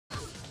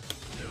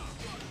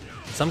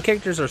Some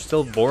characters are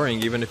still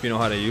boring even if you know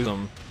how to use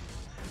them.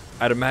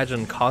 I'd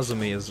imagine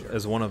Kazumi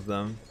is one of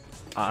them.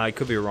 I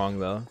could be wrong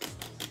though.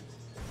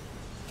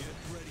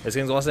 This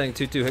game's also saying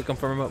 2-2 hit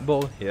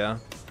confirmable. Yeah.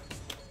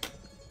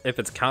 If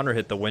it's counter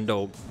hit, the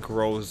window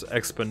grows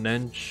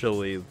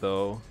exponentially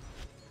though.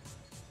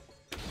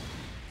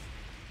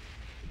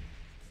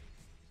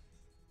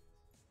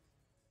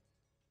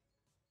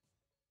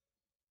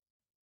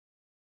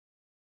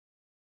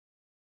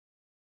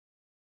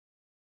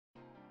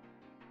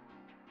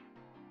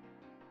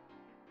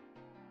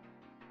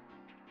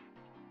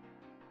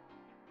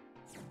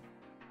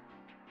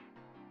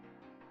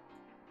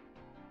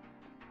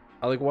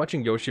 I like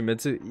watching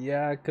Yoshimitsu.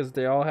 Yeah, because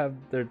they all have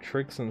their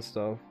tricks and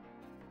stuff.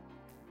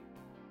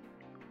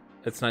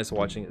 It's nice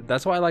watching.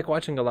 That's why I like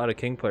watching a lot of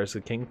King players.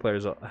 Because King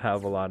players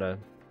have a lot of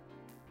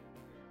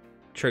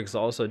tricks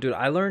also. Dude,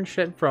 I learned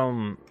shit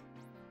from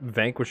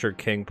Vanquisher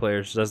King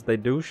players. Just they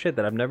do shit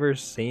that I've never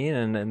seen,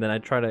 and then I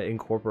try to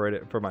incorporate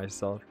it for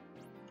myself.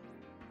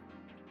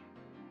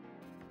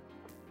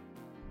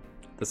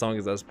 The song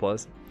is S+.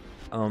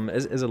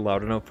 Is it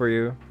loud enough for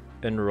you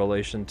in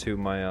relation to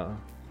my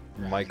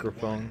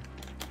microphone?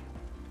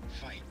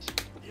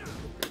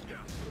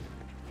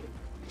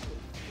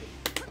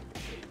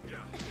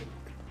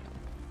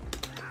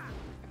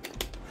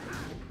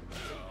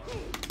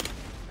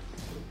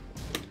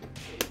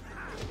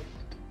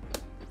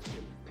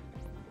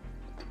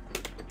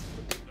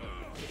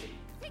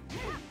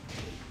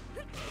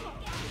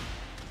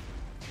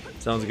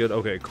 Sounds good.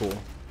 Okay, cool.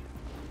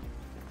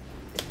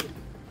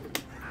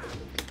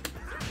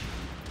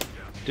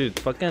 Dude,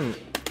 fucking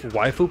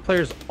waifu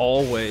players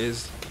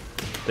always,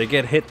 they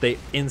get hit, they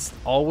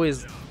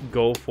always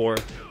go for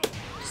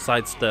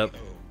sidestep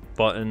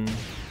button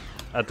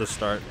at the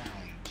start.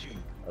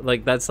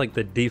 Like that's like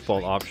the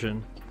default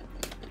option.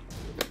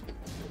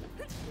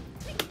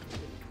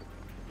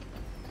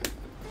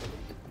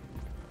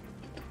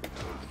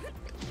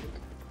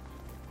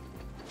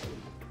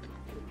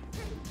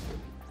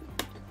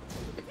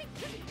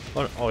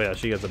 Oh yeah,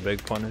 she gets a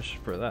big punish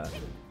for that.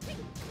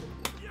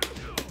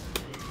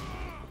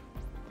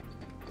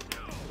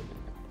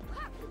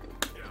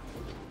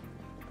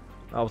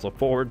 That was a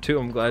forward too.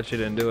 I'm glad she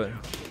didn't do it.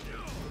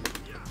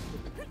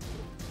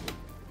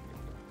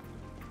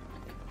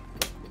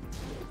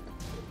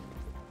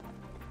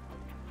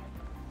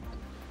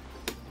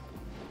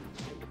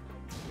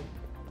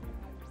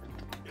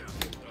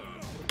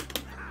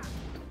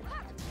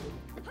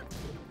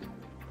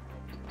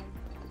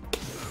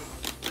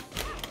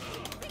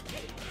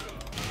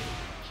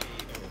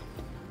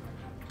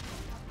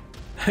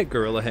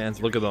 Gorilla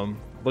hands, look at them.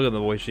 Look at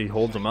the way she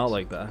holds them out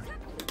like that.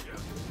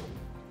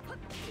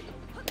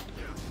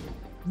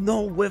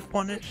 No whiff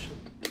punish.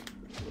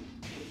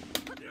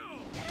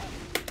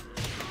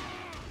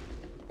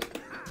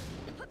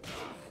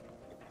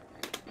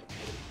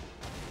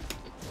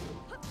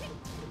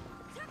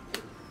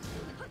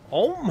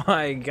 Oh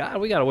my god,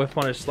 we got a whiff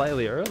punish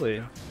slightly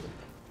early.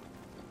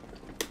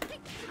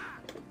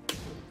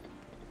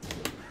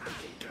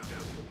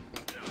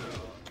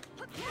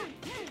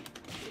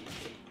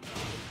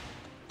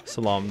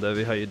 Salam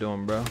Devi, how you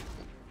doing, bro?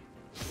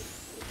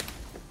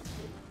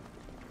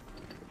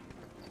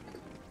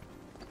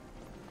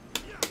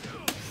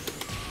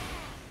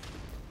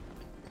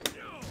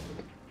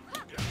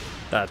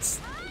 That's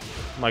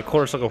my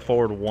quarter circle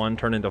forward 1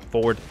 turned into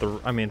forward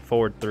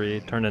 3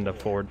 turned into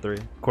forward 3.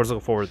 Quarter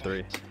circle forward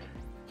 3.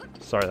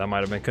 Sorry, that might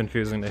have been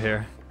confusing to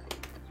hear.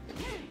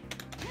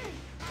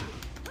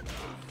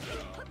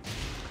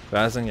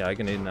 Passing? Yeah, I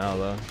can eat now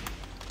though.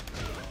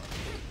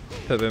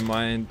 Pepe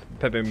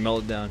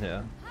meltdown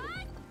here.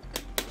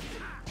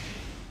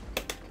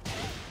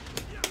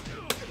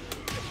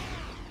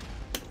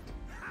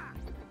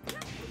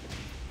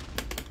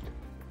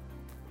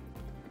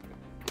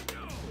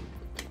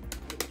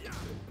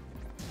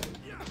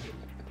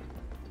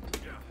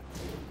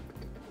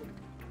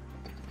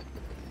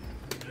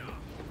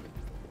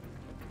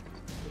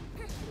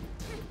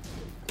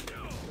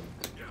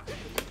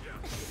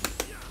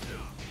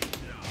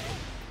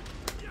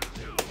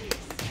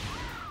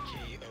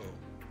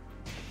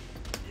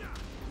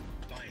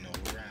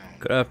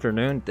 Good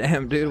afternoon.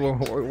 Damn, dude,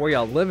 where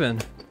y'all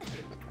living?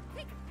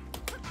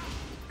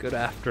 Good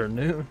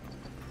afternoon.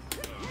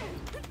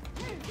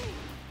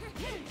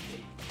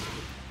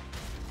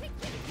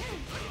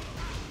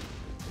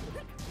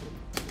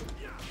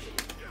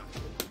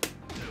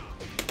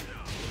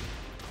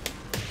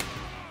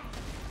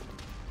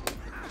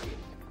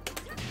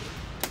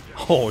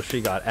 Oh,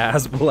 she got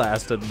ass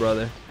blasted,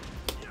 brother.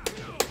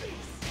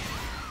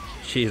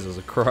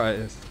 Jesus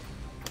Christ.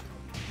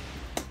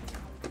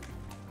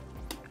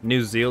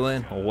 New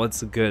Zealand? Oh,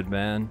 what's good,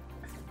 man?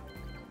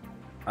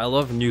 I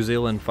love New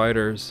Zealand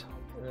fighters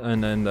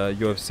and then the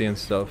UFC and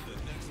stuff.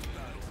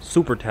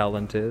 Super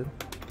talented.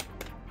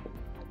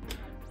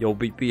 Yo,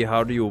 BP,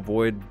 how do you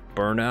avoid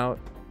burnout?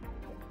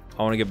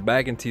 I want to get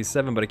back in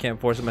T7, but I can't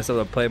force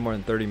myself to play more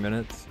than 30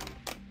 minutes.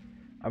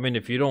 I mean,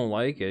 if you don't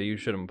like it, you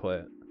shouldn't play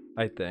it,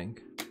 I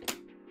think.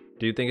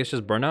 Do you think it's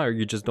just burnout, or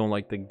you just don't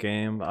like the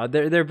game?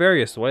 There are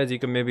various ways. You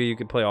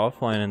could play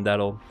offline, and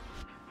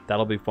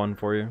that'll be fun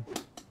for you.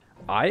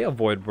 I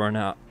avoid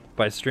burnout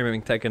by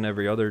streaming Tekken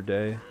every other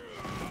day.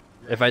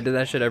 If I did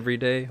that shit every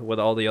day with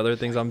all the other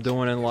things I'm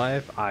doing in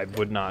life, I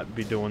would not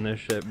be doing this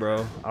shit,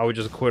 bro. I would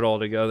just quit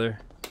altogether.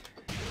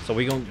 So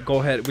we gonna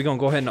go ahead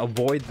and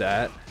avoid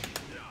that.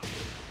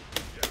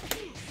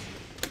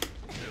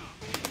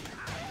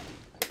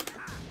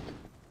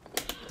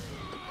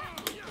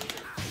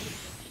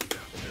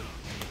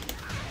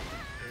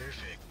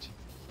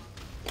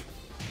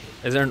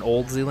 Is there an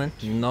old Zealand?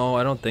 No,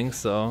 I don't think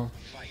so.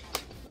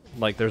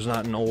 Like, there's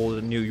not an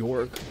old New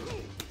York.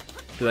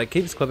 Dude, that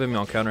keeps clipping me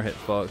on counter hit.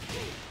 Fuck.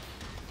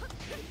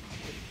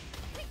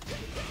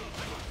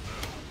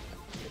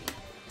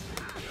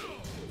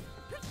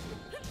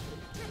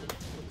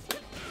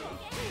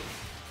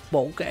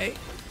 Okay.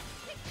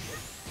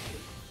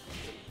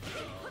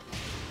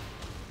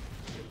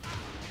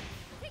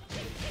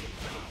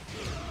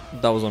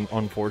 That was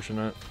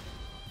unfortunate.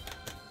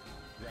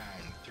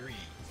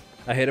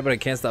 I hate it, but I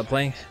can't stop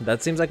playing.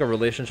 That seems like a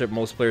relationship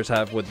most players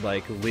have with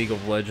like League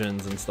of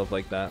Legends and stuff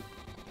like that.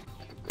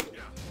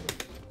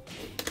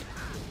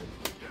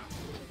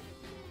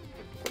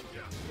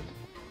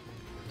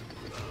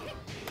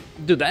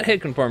 Dude, that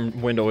hit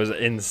confirm window is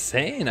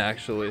insane,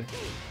 actually.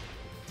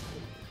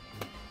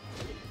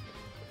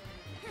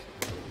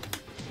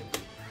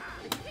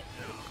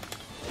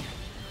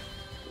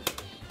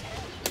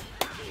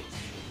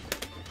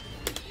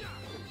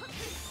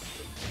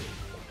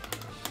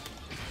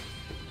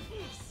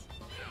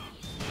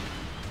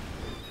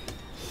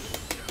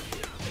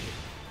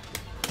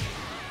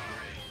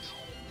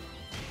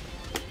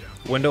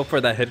 Window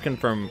for that hit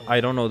confirm,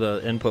 I don't know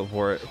the input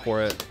for it.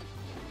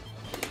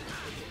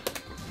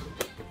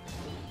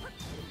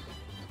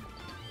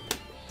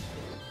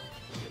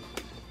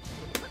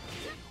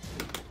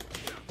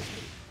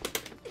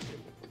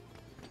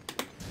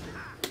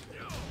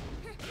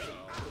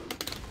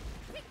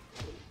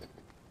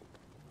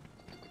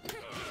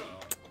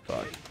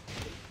 Fuck.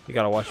 You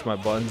gotta watch my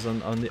buttons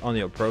on the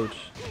approach.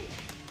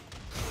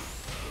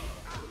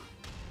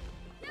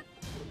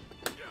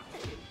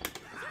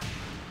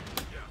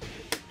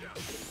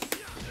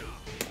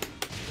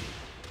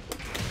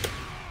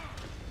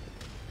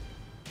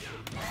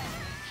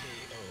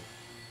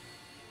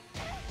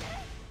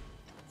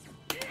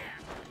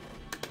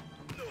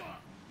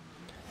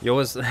 Yo,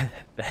 it's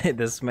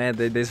this man,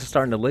 they're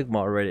starting to lick me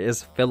already.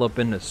 It's Philip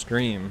in the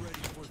stream.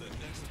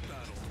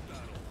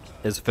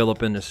 It's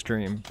Philip in the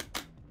stream.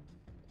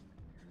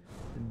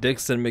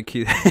 Dixon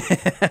McKee.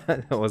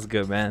 That was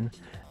good, man.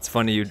 It's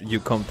funny you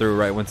come through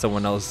right when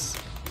someone else.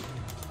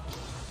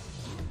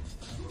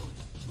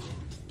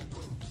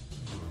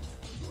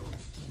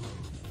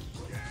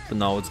 But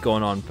no, what's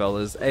going on,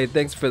 fellas? Hey,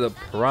 thanks for the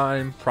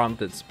prime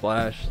prompted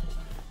splash.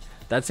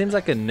 That seems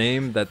like a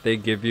name that they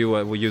give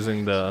you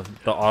using the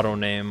auto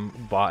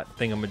name bot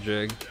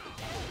thingamajig.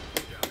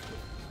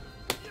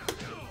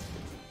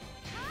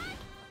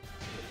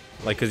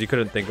 Like, cause you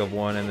couldn't think of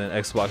one, and then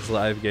Xbox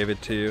Live gave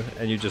it to you,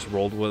 and you just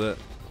rolled with it.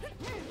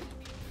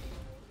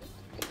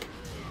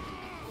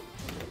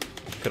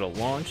 Could have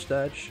launched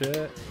that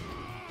shit.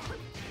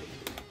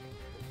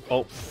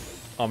 Oh,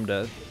 I'm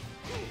dead.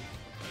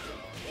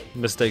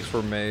 Mistakes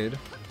were made.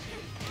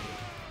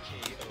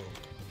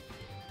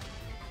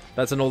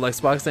 That's an old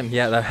Xbox name?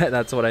 Yeah,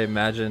 that's what I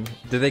imagine.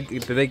 Did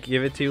they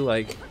give it to you,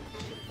 like...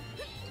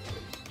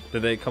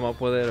 Did they come up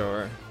with it,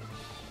 or...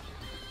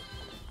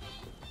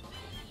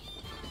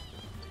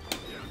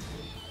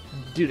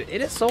 Dude,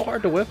 it is so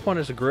hard to whiff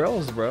punish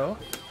grills, bro.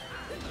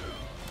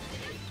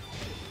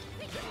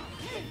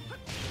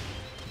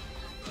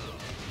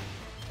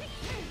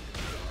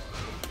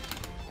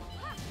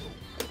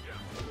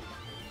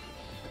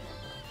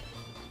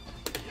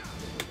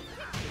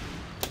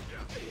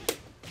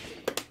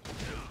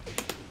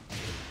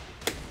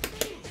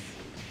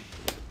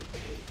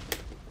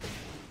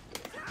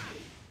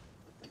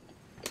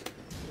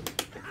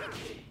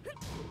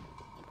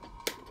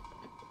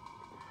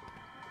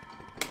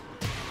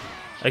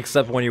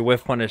 Except when you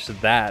whiff punish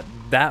that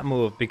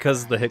move,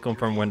 because the hit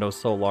confirm window is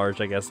so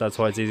large, I guess that's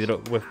why it's easy to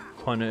whiff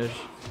punish.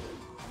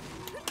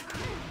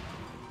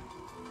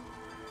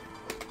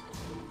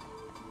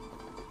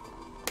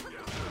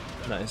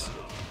 Nice.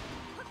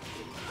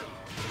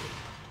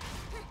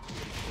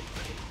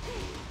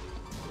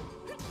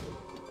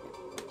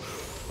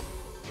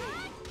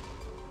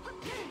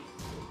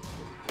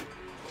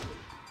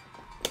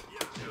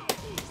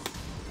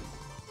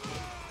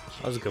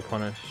 That was a good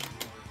punish.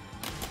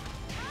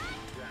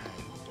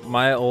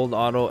 My old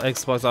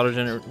Xbox auto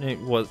generate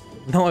was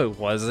no, it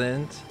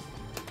wasn't.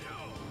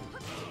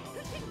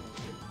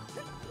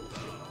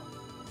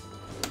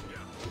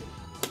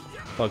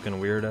 Fucking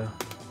weirdo.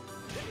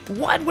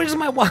 What? What is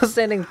my wall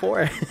standing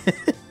for?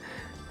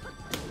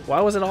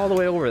 Why was it all the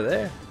way over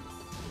there?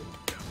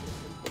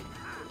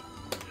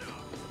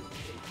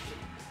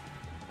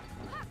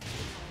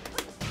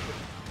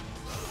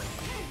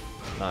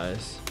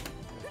 Nice.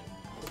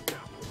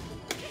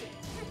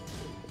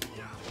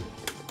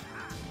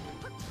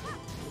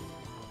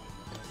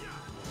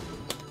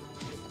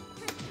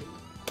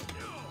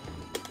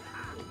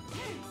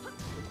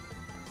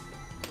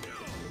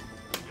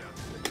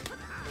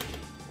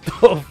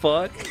 the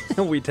fuck?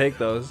 We take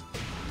those.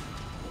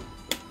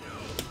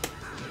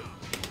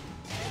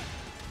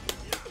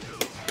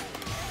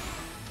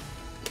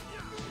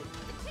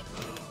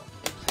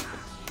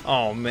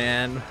 Oh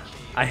man,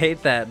 I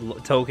hate that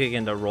toe kick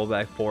into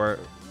rollback 4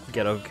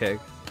 get up kick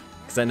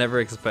because I never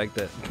expect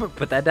it.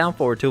 But that down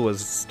forward 2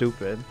 was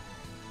stupid.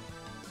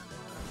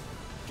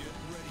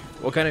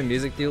 What kind of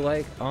music do you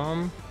like?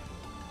 I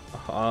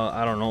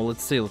don't know.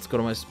 Let's see. Let's go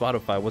to my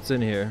Spotify. What's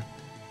in here?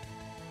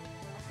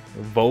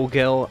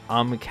 Vogel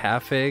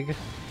Amkafig.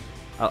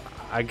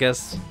 I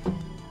guess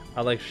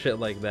I like shit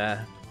like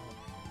that.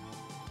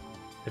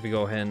 If you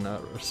go ahead and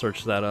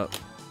search that up.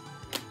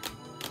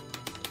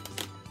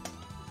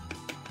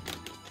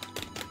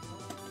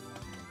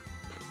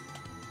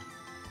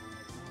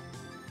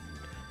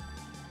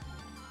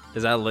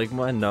 Is that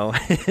Ligma? No.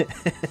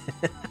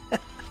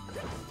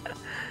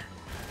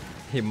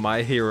 Hey,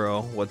 my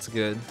hero. What's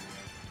good?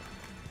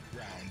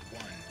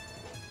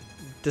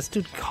 This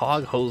dude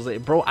Cog Jose.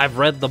 Bro, I've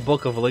read the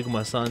book of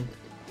Ligma, son.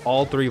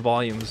 All 3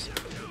 volumes.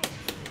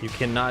 You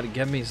cannot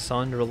get me,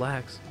 son.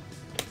 Relax.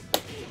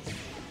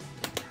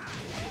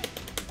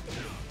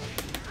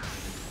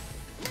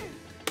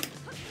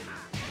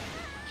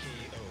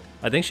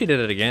 I think she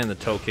did it again. The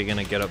toe kick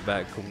gonna get up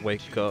back.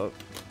 Wake up.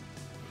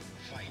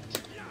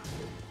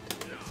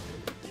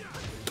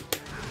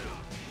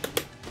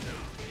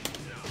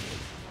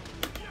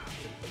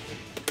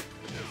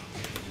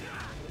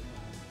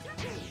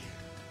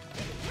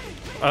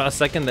 A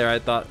second there, I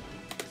thought.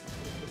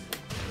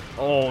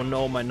 Oh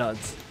no, my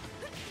nuts.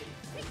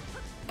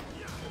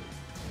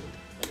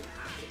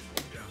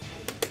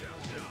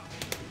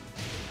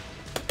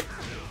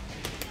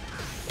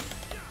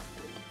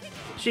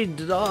 She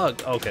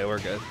dug. Okay, we're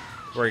good.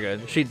 We're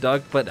good. She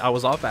dug, but I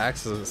was off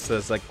axis. So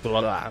it's like,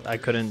 blah, blah, I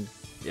couldn't.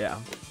 Yeah.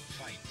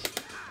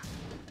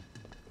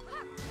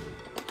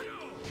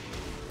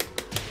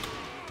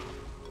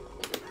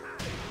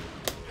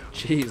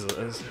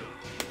 Jesus.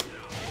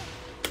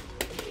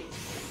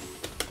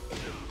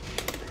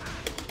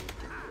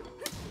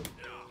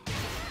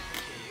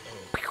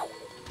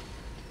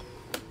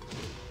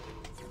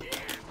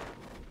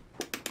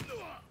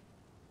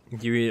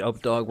 You eat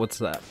up dog? What's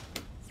that?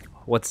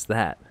 What's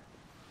that?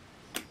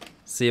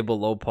 See a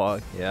below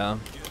pog, yeah.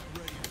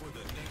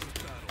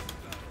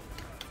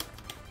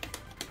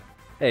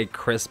 Hey,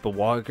 Crisp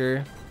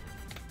Walker.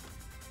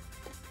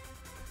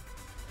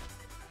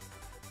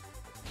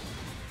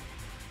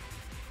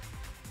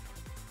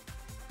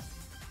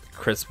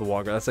 Crisp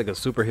Walker, that's like a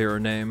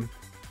superhero name.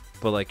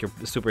 But like your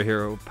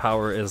superhero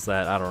power is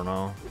that, I don't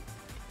know,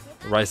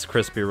 Rice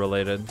Krispie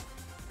related.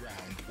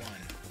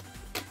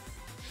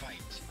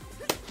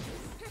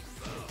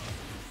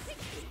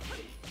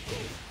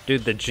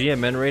 Dude, the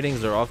GMN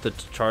ratings are off the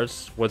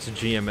charts. What's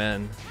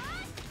GMN?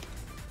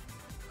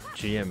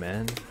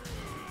 GMN?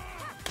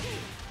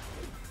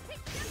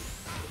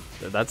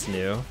 That's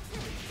new.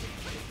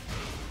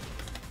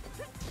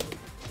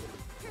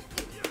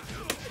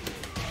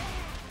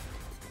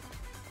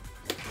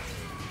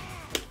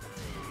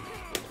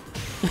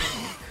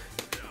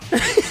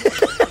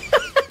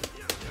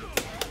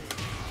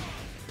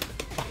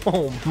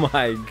 Oh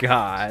my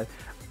god.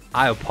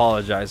 I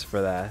apologize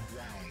for that.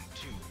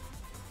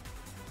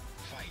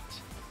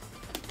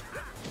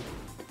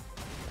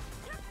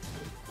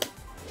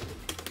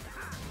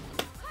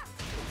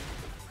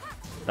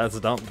 That's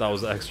dumb. That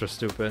was extra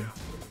stupid.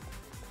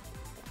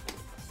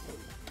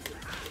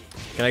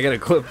 Can I get a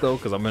clip though?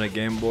 Because I'm in a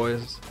game,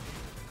 boys.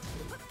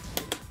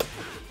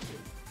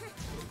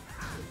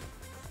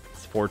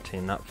 It's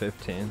 14, not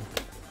 15.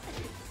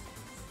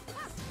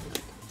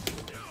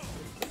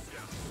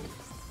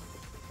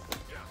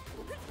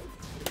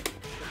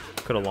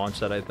 Could have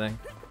launched that, I think.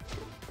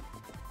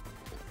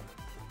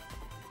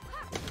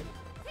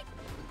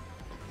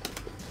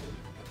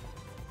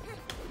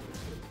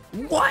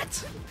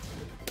 What?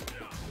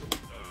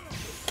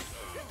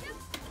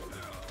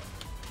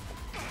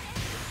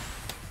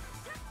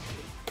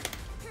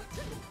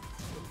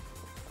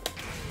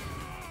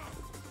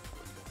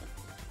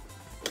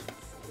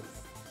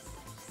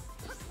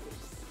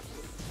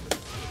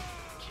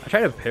 I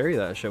tried to parry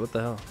that shit, what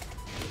the hell?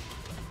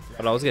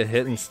 But I always get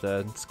hit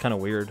instead. It's kind of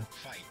weird.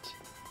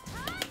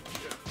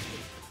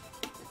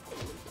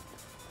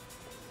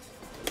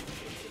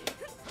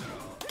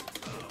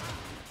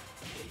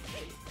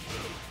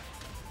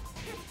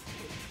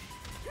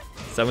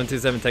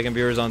 $727 taking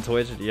viewers on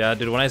Twitch. Yeah,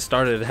 dude, when I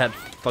started, it had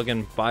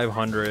fucking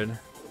 500.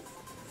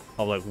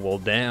 I'm like, well,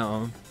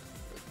 damn.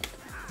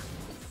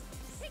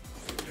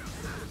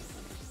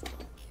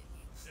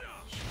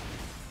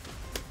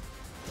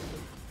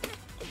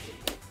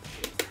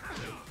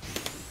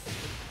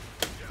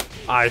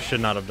 I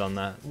should not have done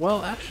that.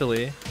 Well,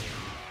 actually.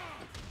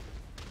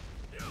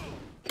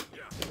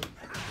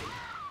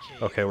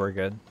 Okay, we're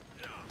good.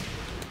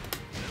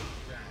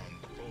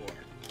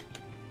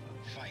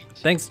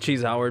 Thanks,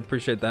 Cheese Howard.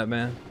 Appreciate that,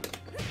 man.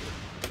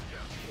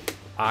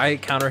 I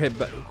counter hit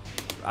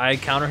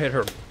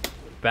her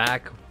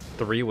back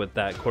 3 with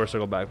that quarter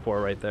circle back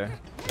 4 right there.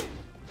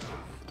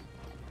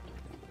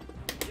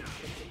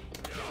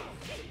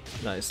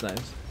 Nice,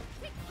 nice.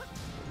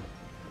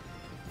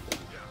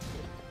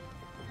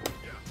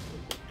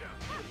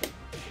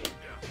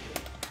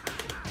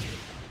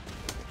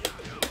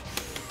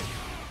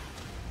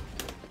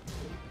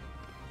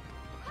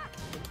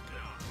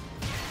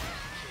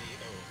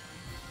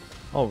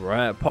 All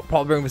right,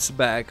 Paul brings us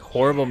back.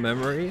 Horrible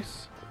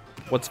memories.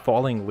 What's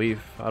falling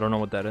leaf? I don't know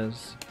what that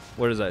is.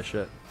 What is that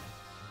shit?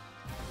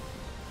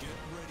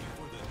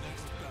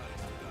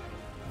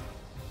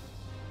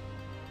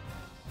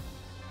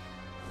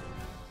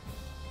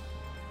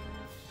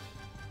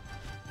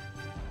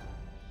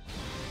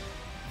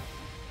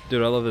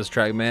 Dude, I love this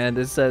track, man.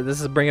 This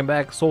is bringing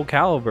back Soul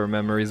Calibur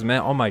memories,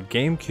 man. On my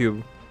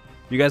GameCube.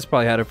 You guys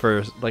probably had it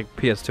for like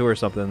PS2 or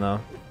something, though.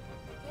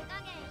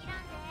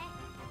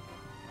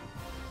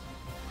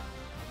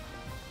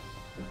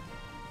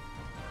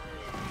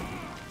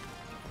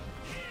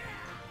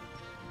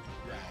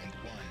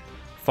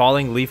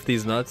 Falling leaf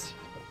these nuts?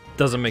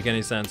 Doesn't make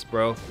any sense,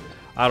 bro.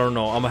 I don't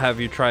know. I'm gonna have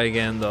you try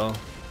again, though.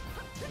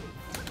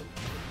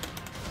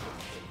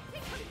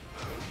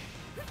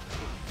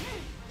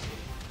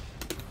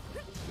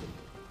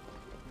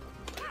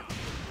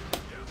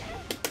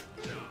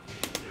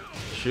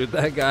 Shoot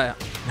that guy.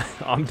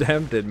 I'm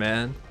tempted,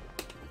 man.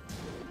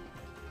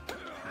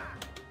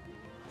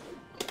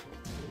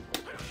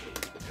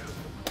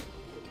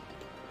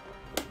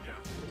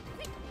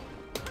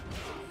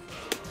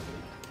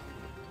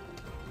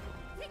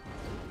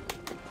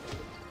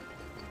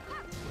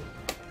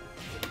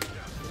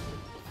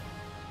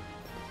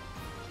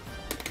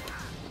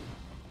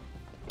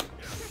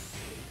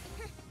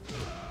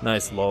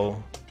 Nice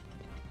low.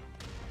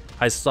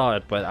 I saw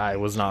it, but I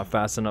was not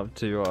fast enough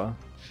to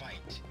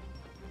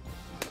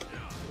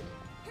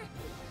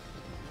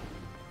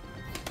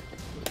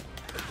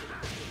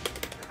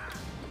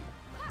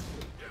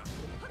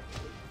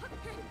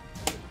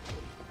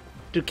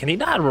Dude, can he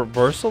not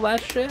reversal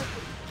that shit?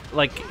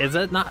 Like, is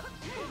it not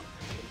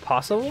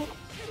possible?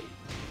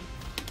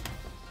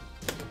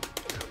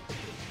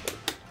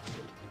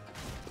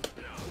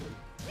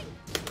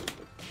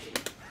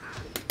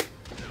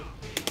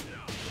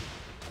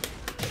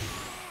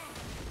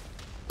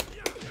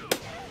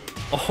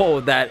 Oh,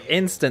 that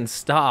instant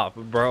stop,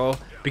 bro.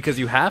 Because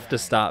you have to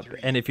stop.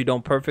 And if you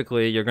don't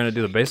perfectly, you're going to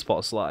do the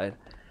baseball slide.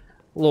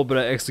 A little bit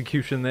of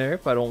execution there,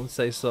 if I don't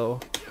say so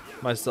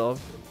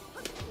myself.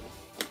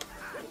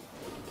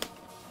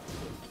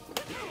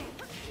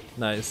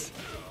 Nice.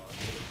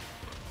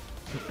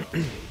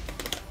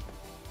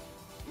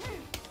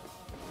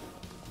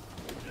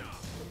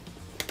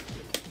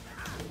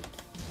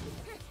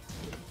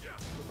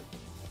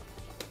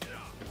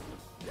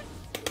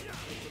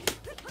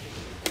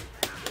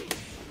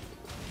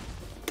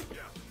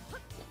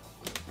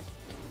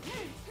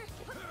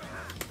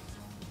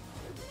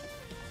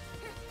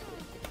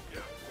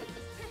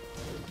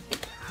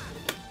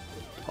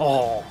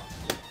 Oh.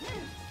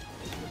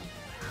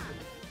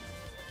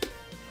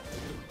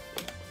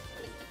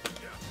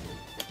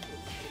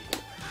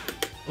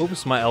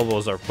 Oops, my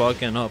elbows are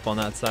fucking up on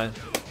that side.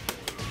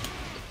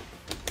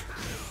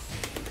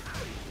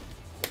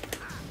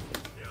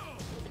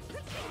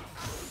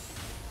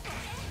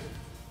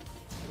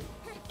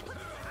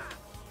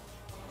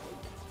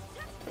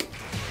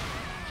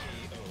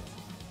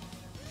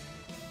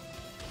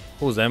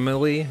 Who's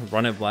Emily?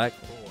 Run It Black?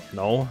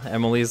 No,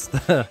 Emily's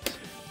the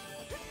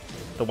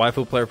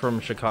waifu player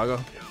from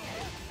Chicago.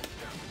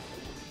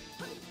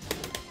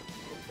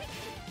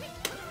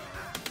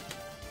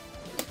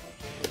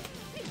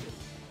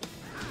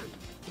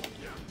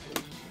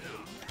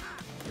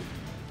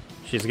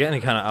 She's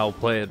getting kind of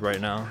outplayed right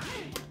now.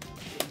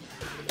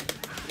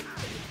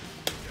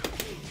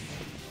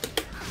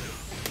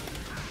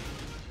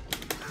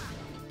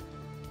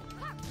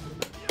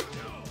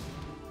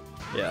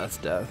 Yeah, that's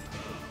death.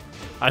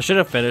 I should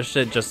have finished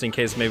it just in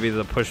case maybe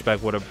the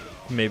pushback would have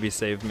maybe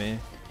saved me.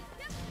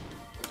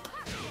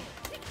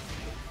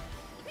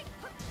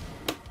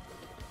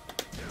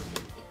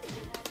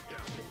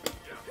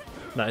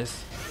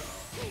 Nice.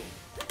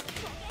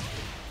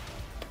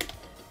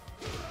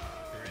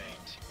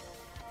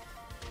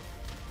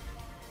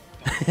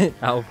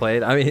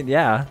 Outplayed. I mean,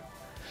 yeah.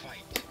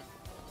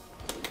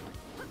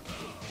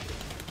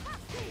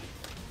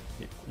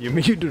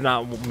 You do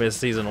not miss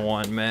season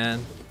 1,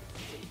 man.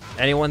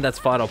 Anyone that's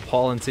fought a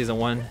Paul in season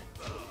 1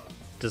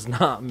 does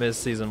not miss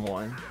season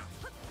 1.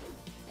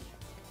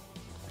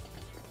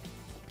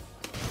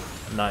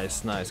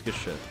 Nice, nice, good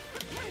shit.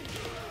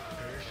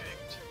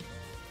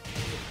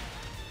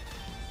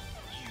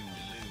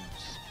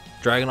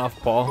 Dragon off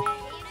Paul?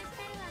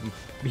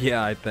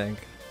 Yeah, I think.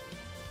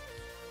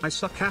 I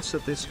suck ass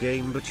at this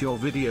game, but your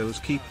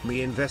videos keep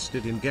me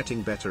invested in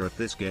getting better at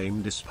this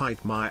game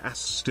despite my ass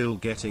still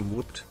getting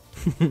whooped.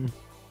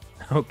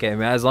 Okay,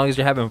 man, as long as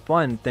you're having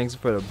fun, thanks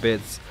for the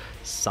bits,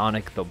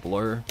 Sonic the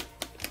Blur.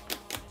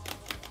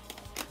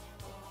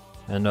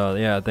 And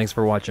yeah, thanks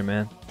for watching,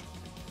 man.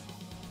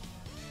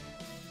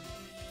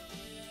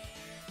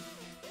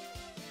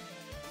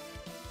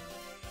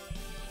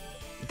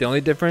 The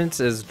only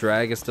difference is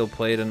drag is still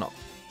played in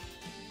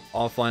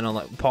offline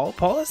online.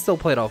 Paul has still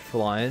played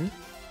offline,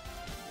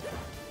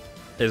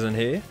 isn't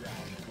he?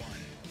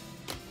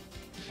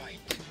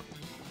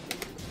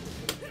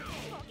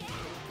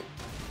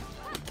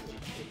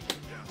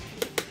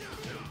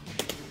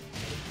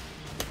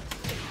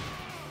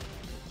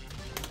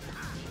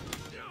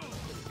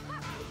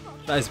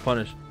 Nice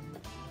punish.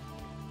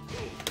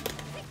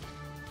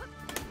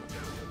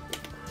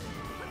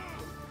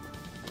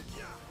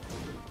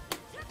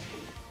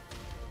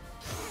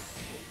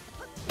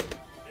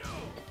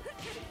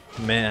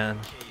 Man,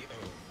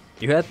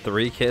 you had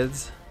 3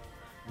 kids?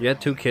 You had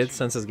 2 kids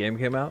since this game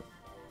came out?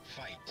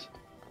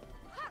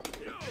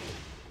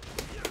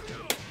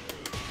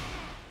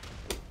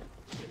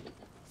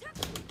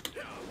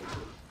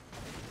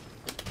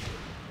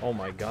 Oh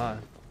my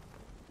god.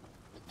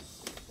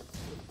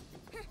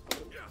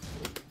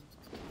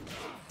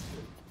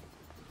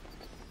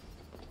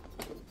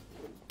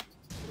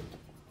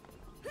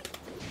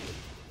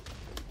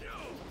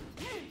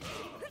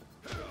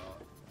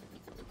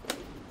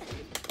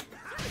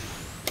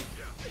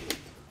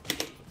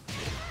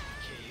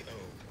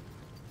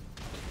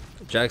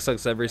 Jack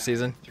sucks every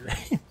season.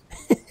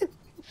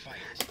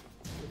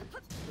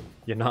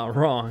 You're not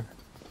wrong.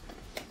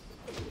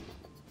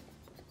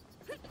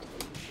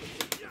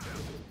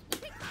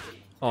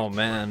 Oh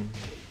man.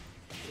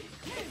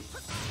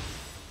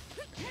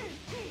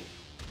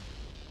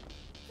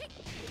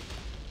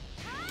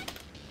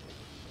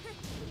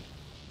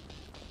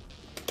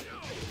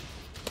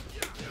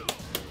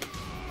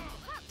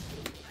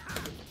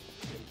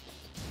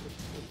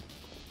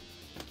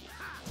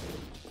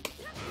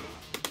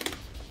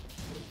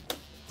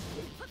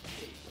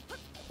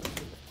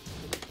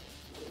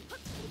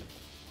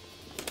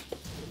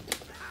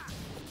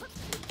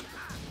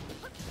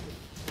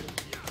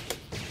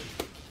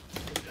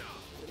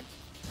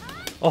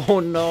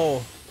 Oh no.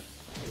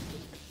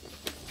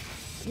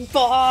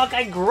 Fuck,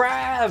 I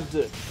grabbed.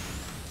 Round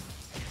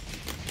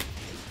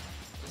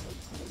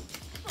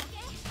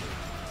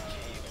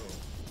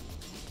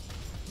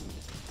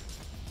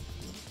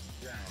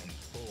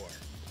 4.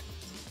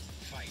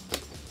 Fight.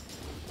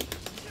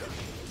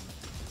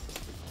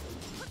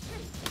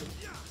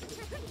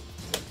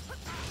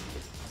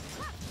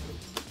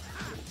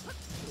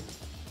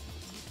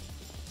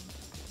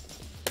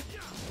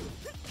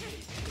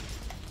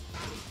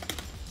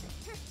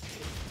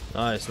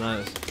 Nice,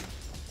 nice.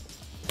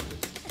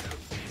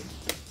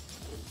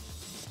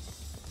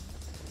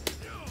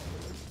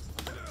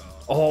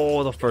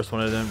 Oh, the first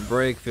one I didn't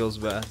break feels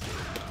bad.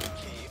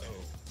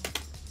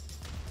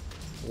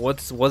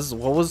 What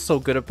was so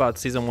good about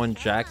season 1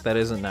 Jack that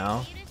isn't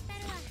now?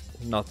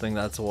 Nothing,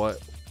 that's what.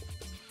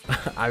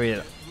 I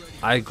mean,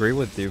 I agree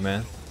with you,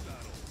 man.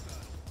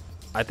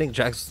 I think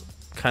Jack's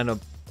kind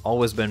of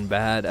always been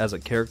bad as a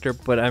character,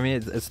 but I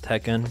mean, it's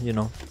Tekken, you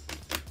know.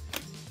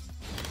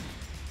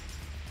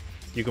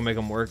 You can make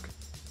him work.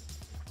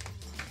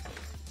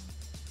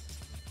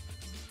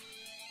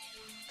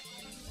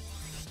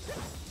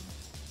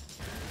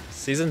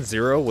 Season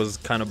 0 was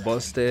kind of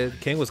busted.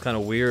 King was kind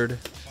of weird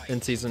in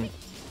season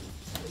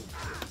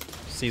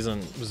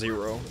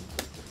 0.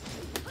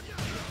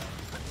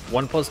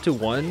 1 + 2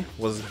 1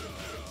 was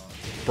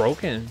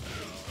broken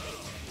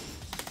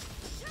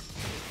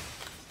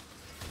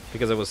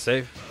because it was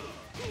safe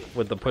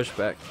with the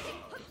pushback.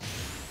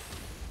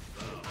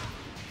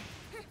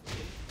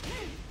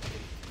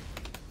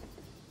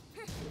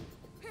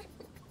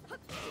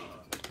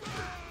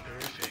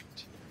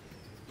 Perfect.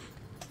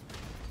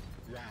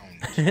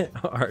 Round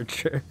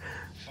Archer.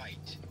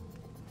 fight.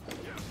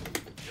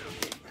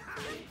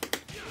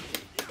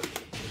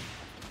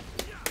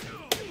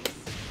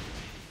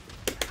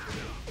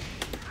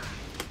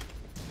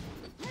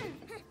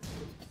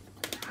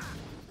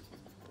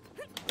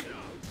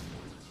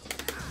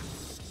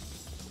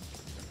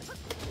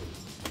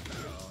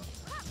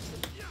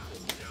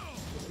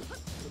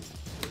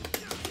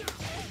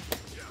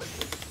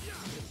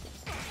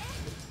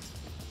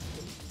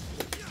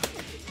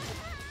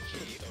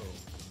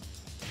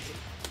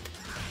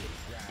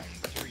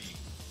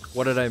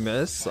 What did I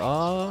miss?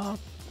 I'm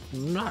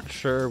not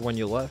sure when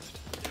you left.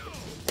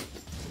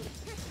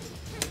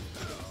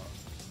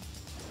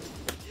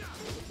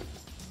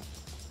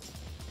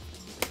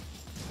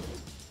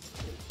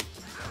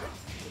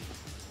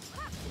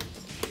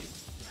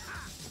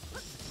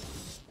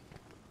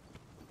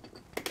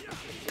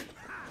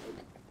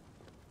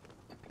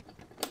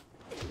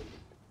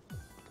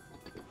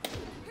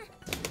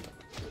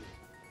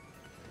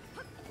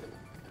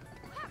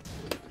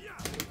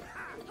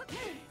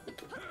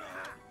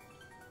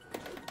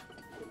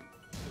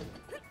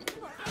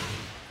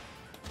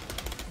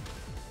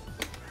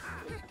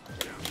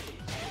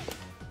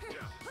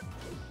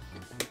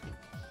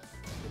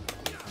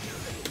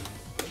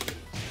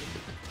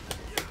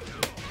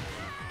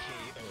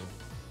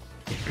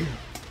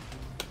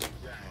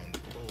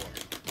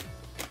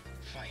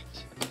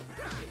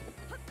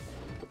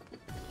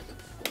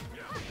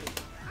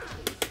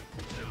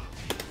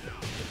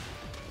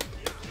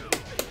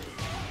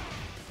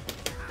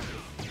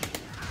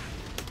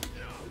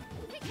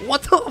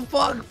 What the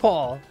fuck,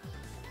 Paul?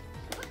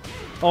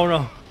 Oh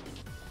no.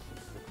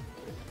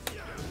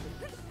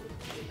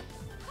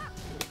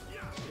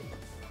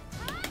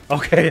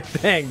 Okay,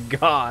 thank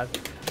God.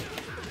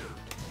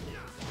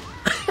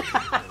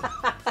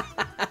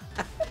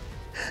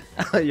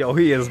 Yo,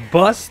 he is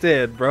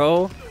busted,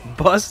 bro.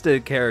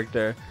 Busted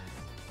character.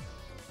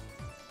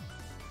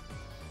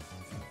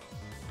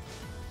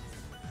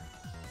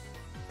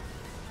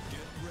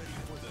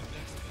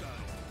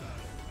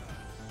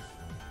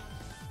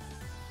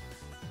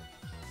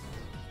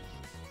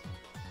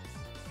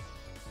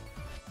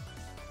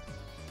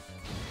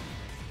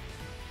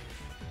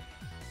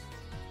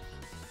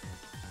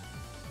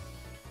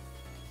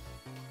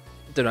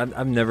 Dude,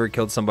 I've never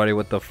killed somebody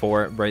with the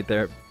 4 right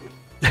there.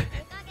 Round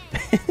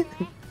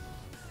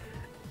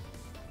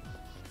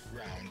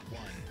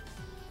 1.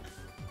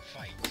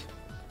 Fight.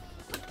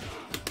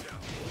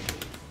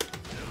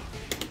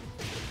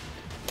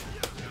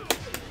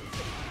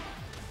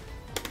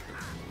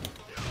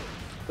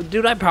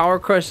 Dude, I power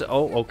crush.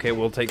 Oh, okay,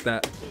 we'll take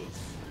that.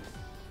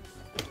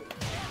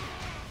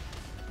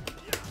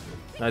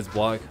 Nice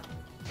block.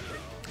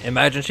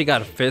 Imagine she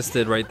got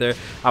fisted right there.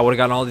 I would have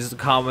gotten all these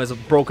comments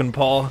of broken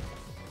Paul.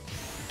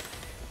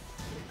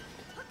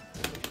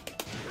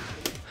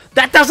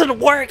 That doesn't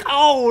work.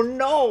 Oh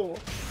no.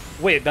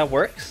 Wait, that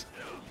works?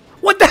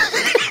 What the?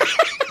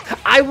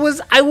 I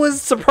was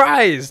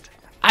surprised.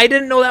 I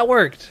didn't know that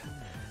worked.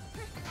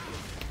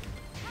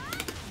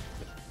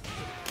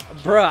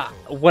 Bruh,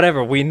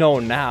 whatever, we know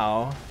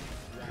now.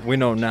 We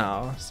know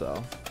now,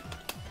 so.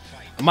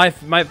 My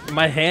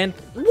hand,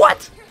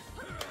 what?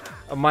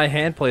 My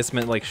hand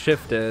placement like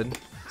shifted,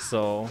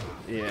 so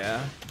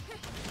yeah.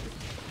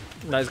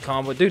 Nice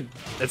combo, dude.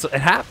 It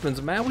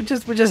happens, man. We're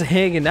just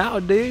hanging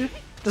out, dude.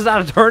 This is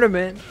not a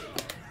tournament.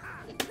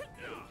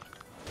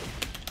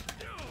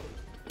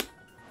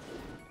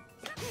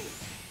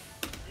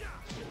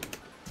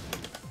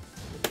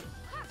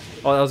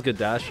 Oh, that was a good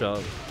dash up.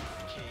 KO.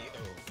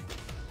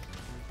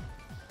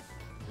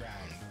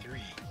 Round 3.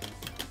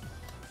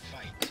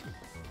 Fight.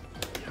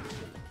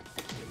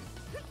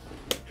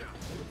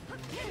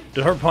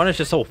 Dude, her punish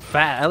is so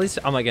fat. At least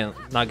I'm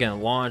not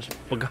getting launched,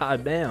 but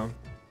goddamn.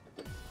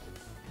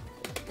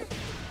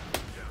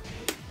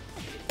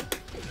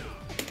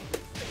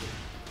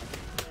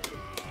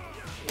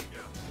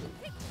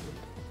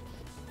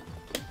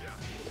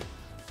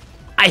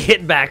 I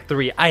hit back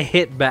 3. I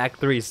hit back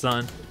 3,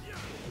 son.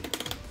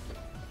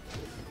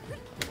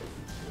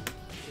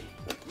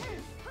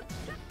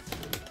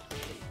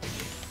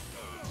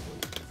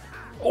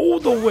 Oh,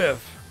 the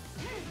whiff.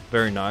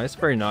 Very nice,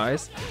 very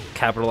nice.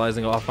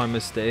 Capitalizing off my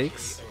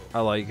mistakes.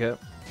 I like it.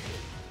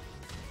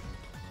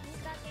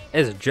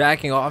 Is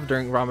jacking off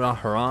during Ramadan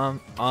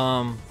Haram?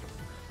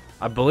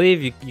 I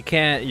believe you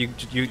can't. You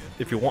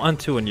if you want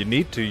to and you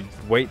need to,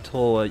 wait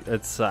till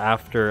it's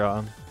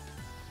after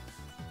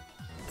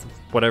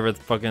whatever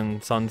the fucking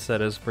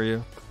sunset is for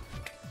you.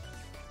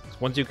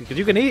 Once because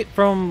you can eat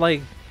from like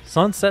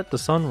sunset to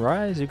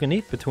sunrise. You can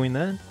eat between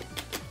then.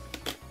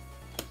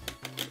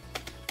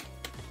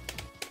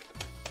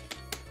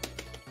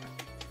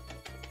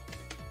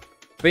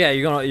 But yeah,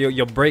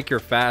 you'll break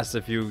your fast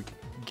if you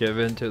give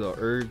in to the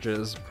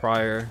urges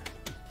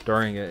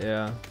during it.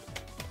 Yeah.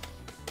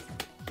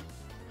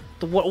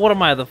 What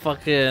am I,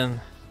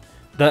 the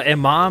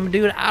imam,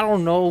 dude? I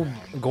don't know.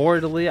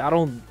 Gordly, I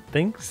don't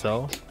think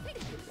so.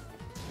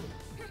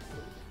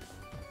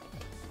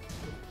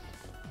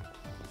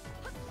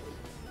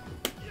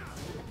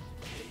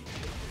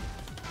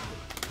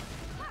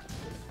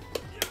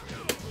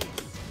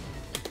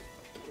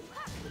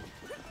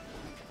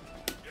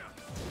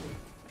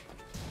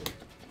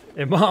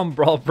 Imam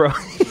brawl, bro.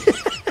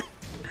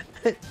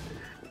 That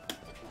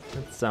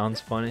sounds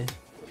funny.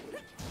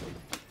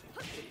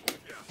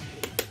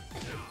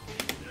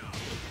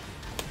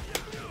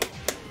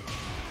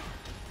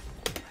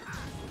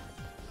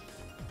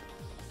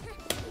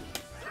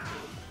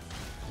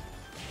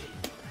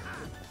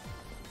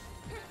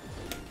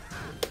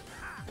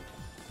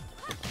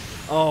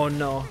 Oh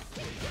no.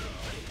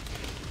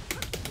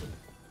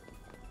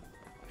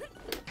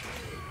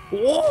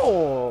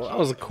 Whoa, that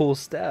was a cool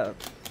step.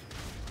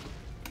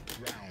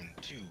 Round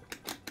 2.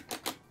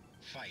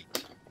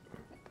 Fight.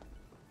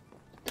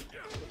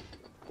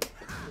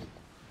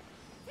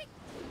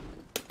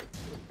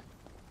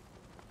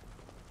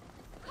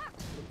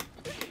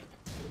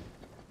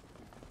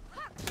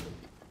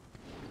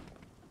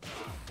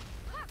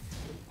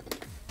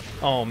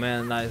 Oh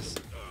man, nice.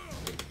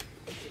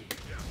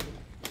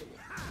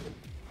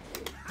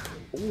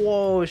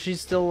 Whoa, she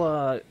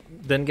still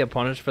didn't get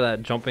punished for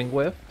that jumping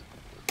whiff.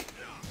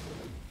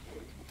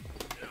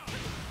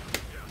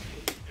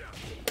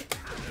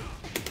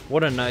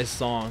 What a nice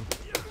song.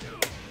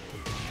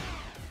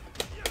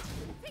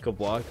 Good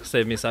block.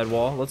 Save me side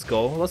wall. Let's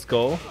go. Let's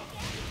go.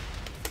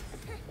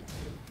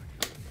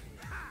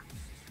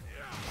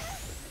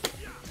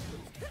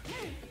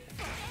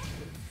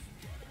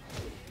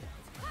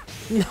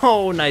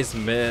 No, nice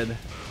mid.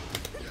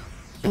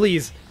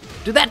 Please.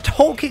 Dude, that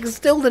toe kick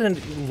still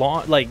didn't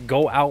like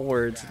go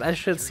outwards. That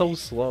shit's so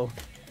slow.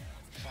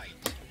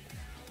 Fight.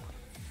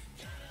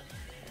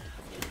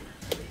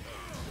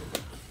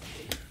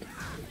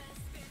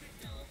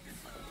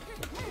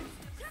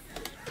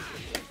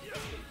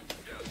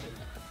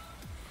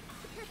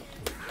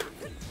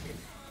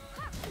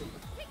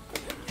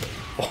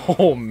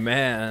 Oh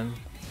man.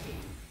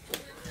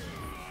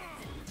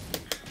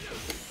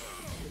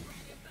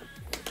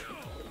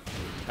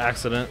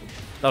 Accident.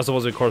 That was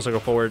supposed to be quarter circle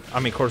forward. I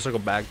mean quarter circle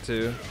back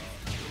too.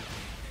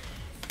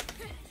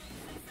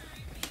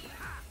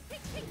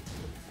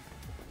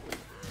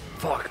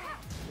 Fuck.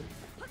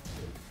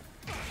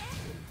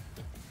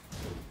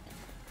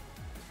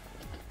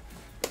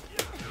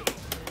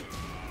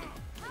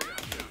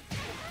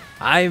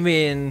 I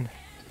mean,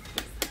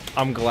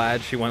 I'm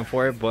glad she went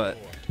for it, but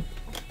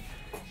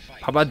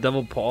how about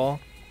Devil Paul?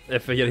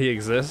 If he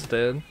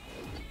existed.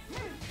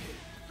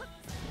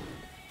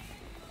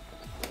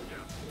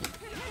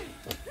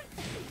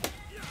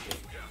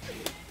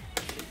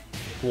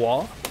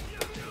 Wall?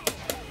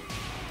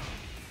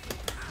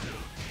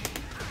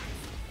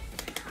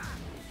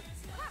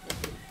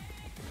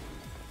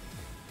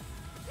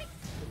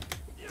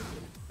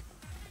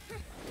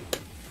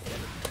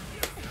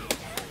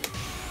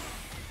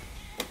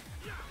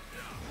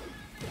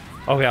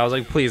 Okay, I was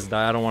like, please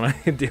die. I don't want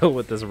to deal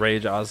with this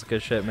Rage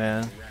Asuka shit,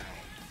 man.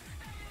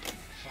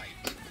 Fight.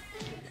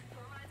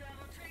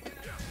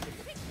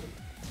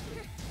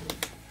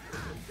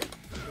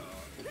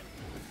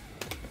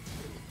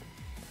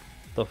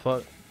 The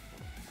fuck?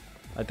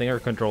 I think our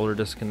controller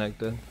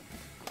disconnected.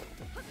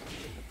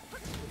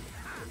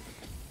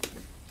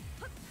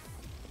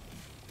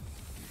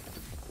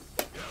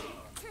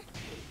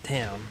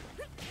 Damn.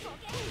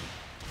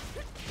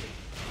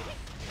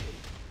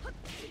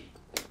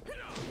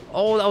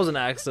 Oh, that was an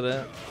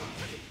accident.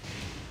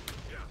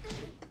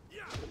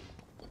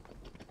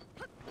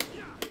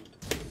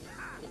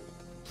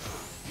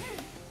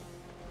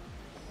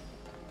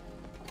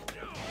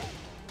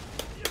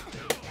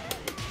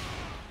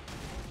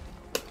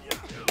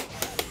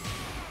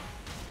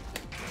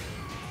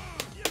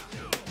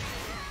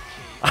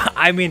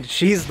 I mean,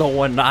 she's the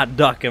one not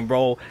ducking,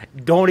 bro.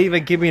 Don't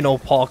even give me no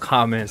Paul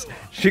comments.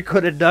 She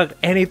could have ducked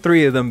any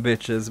three of them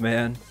bitches,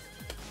 man.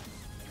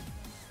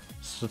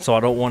 So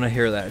I don't want to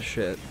hear that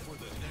shit.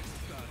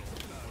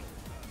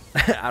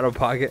 Out of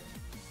pocket.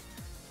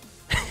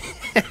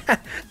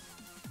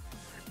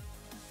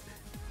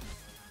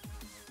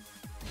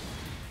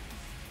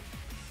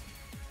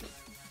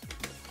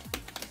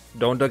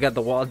 Don't duck at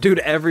the wall. Dude,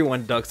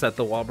 everyone ducks at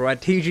the wall, bro.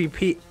 At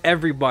TGP,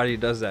 everybody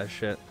does that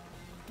shit.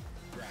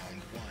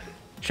 Round 1.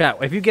 Chat,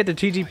 if you get to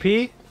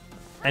TGP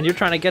and you're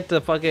trying to get to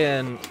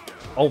fucking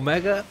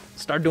Omega,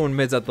 start doing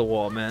mids at the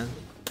wall, man.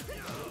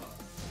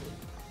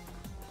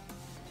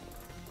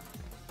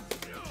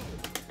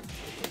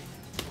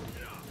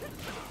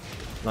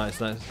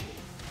 Nice, nice.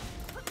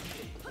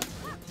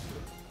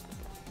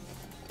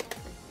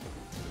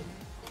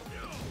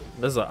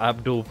 This is an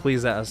Abdul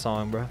Please ass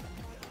song, bro.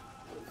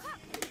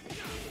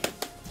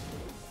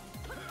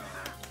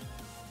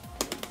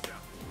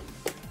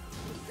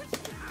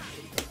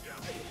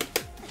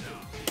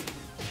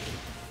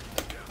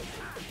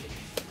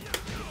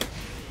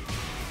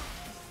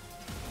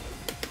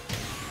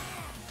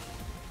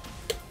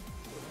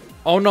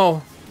 Oh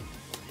no.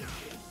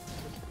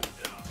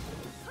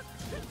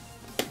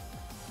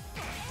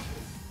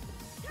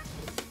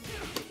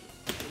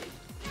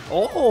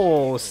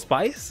 Oh,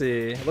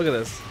 spicy. Look at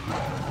this.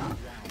 Round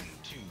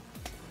 2.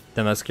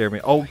 Damn, that scared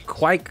me. Oh,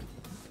 quick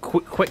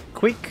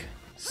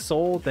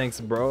soul. Thanks,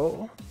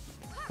 bro,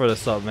 for the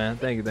sub, man.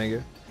 Thank you, thank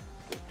you.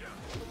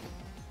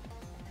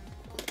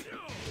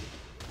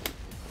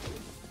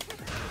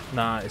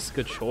 Nice,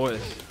 good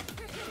choice.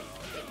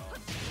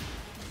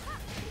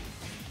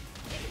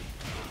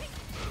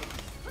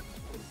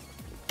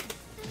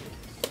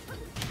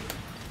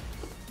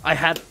 I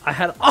had.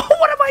 Oh,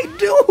 what am I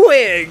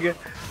doing?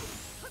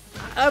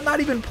 I'm not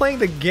even playing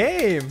the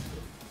game.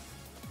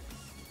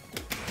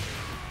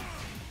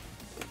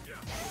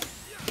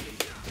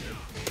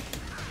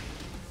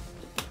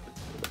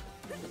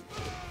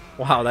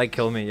 Wow, that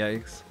killed me.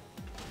 Yikes.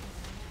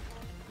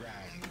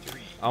 Round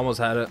 3. I almost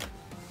had it.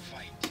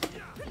 Fight.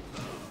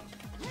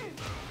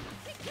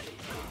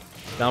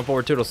 Down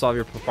forward 2 to solve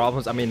your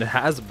problems. I mean, it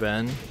has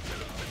been.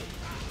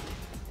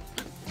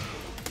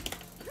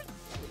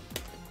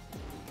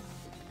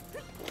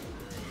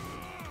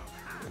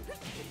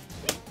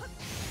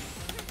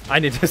 I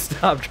need to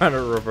stop trying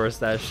to reverse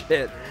that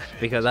shit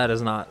because that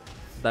is not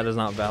valid.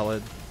 Round 4.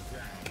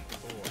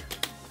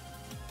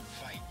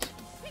 Fight.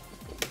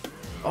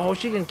 Oh,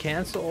 she can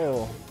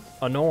cancel.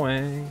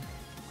 Annoying.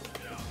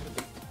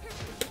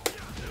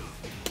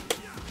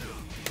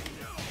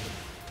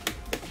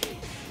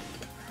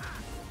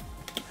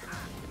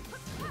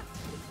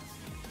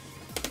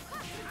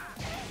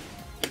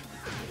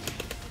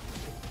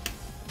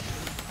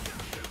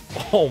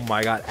 Oh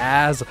my god,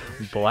 ass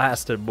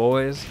blasted,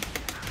 boys.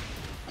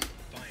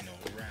 Final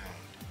round.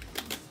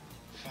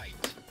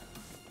 Fight.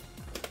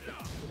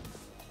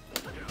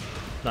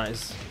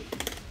 Nice.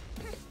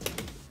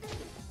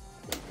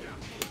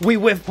 We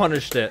whiff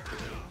punished it.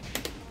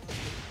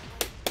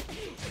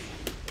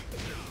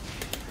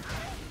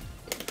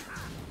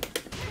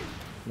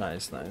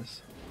 Nice,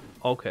 nice.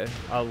 Okay,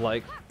 I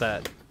like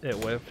that it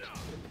whiffed.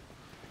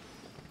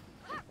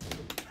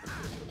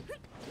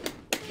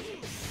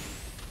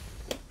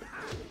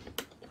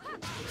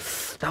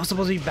 That was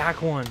supposed to be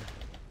back one.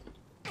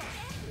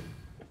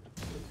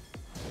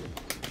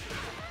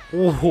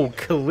 Ooh,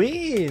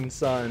 clean,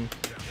 son.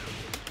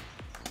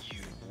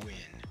 You win.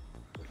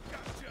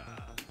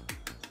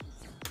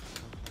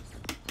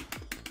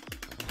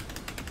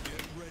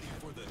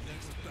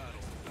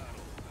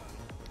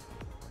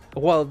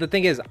 Well, the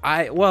thing is,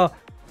 I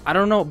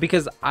don't know,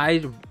 because I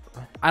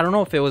don't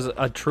know if it was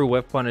a true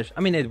whiff punish.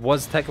 I mean, it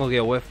was technically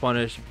a whiff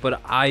punish, but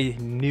I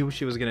knew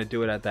she was gonna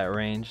do it at that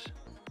range,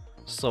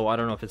 so I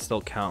don't know if it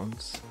still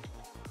counts.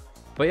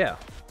 But yeah.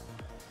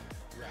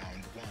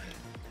 Round one.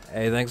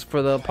 Hey, thanks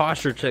for the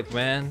posture check,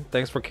 man.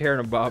 Thanks for caring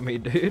about me,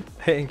 dude.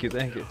 Thank you,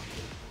 thank you.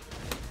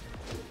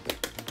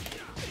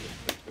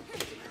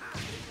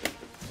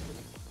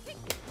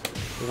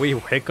 We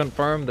hit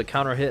confirm the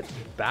counter hit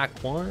back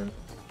one.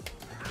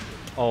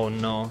 Oh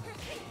no.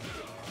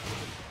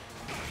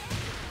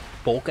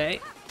 Bokeh?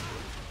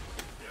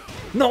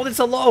 No, that's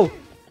a low. KO.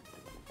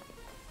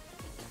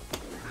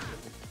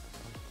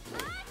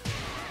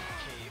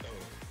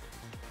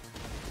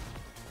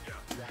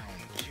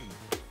 Round two.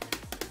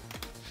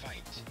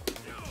 Fight.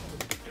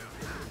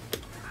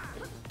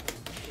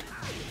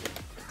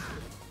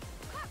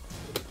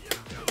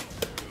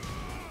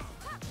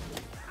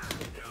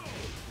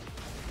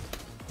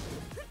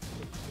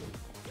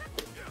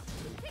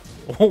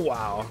 Oh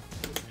wow.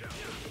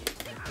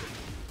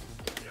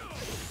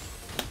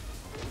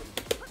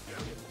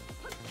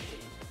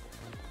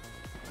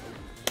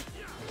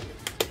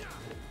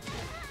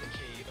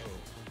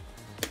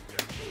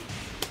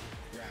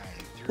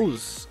 Ooh,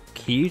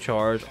 key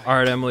charge.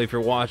 Alright, Emily, if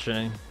you're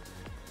watching,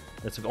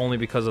 it's only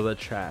because of the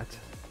chat.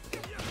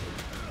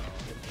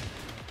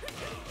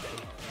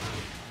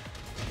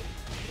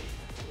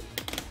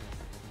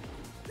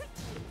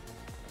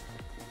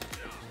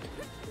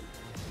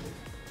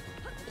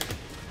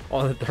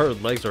 Oh, the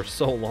third legs are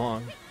so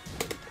long.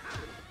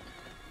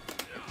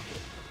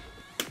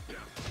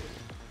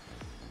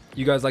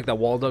 You guys like that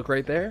wall duck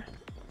right there?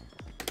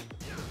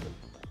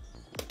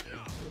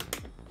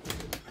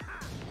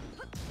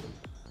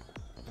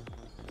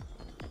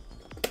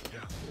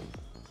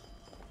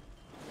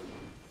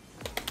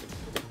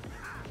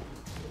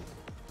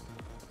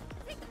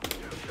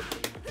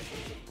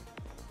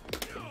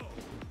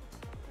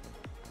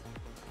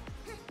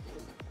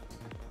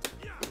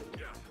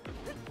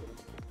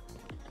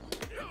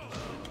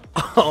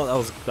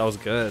 Oh, that was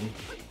good.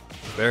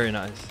 Very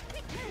nice.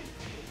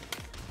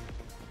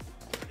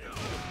 KO.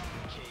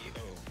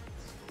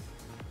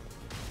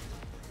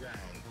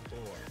 Round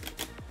four.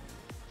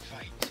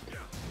 Fight.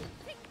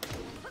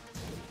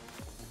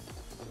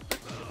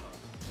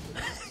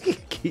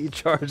 Key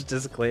charge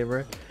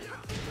disclaimer.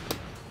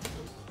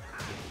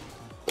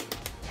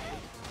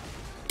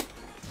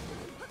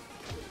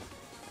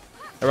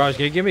 Hey, Raj,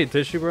 can you give me a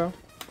tissue, bro? Can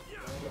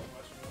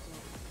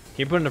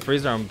you put it in the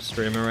freezer? I'm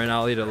streaming right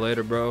now. I'll eat it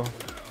later, bro.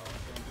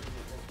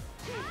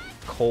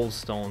 Cold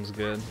Stone's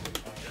good.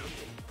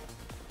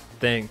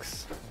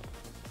 Thanks.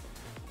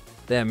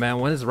 Damn, man,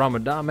 when it's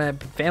Ramadan, man,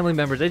 family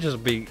members, they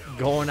just be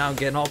going out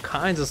getting all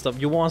kinds of stuff.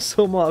 You want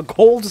some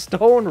Cold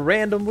Stone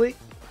randomly?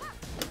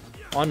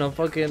 On a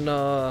fucking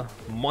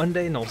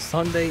Monday, no,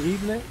 Sunday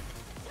evening?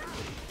 KO.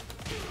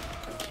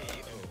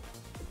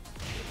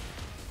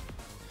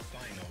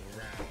 Final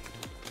round.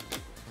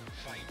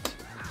 Fight.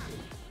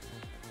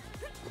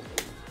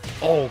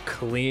 Oh,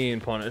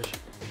 clean punish.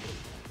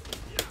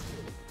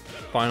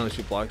 Finally,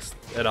 she blocks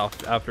it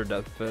off after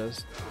Death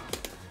Fist.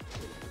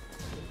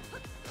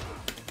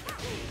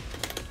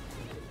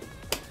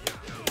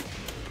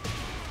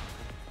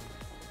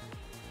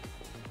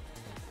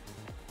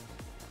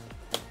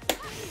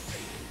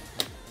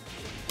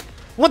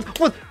 What?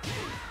 What? KO.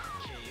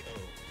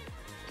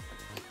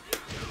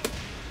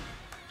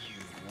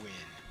 You win.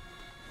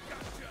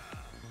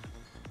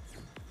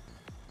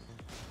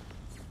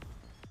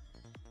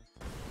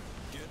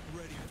 Get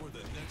ready for the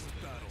next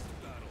battle.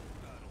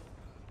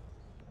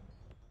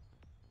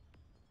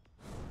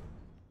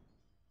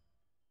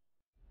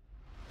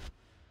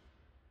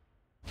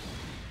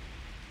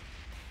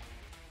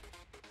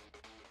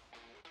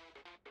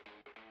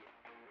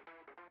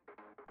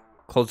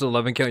 Close to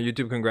 11K on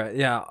YouTube, congrats.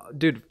 Yeah,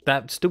 dude,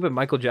 that stupid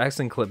Michael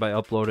Jackson clip I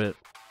uploaded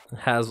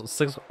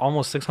has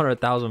almost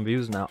 600,000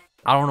 views now.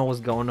 I don't know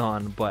what's going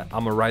on, but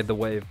I'm gonna ride the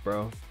wave,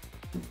 bro.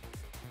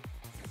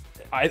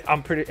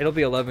 I'm pretty, it'll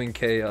be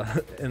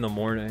 11K in the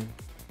morning.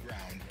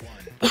 Round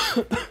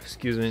one.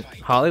 Excuse me.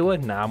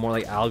 Hollywood? Nah, more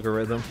like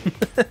algorithm.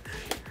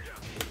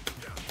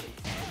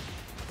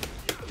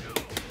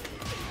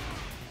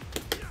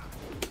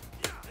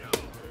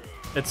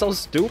 It's so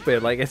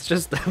stupid. Like, it's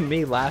just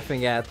me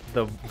laughing at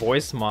the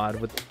voice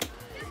mod with,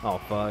 oh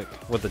fuck,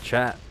 with the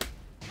chat.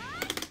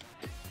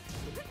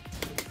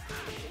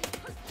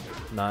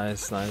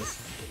 Nice,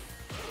 nice.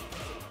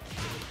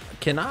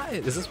 Can I?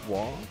 Is this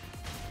wall?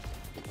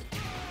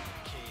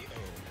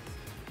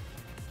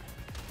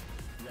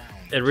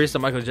 It reached the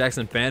Michael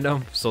Jackson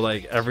fandom, so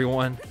like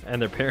everyone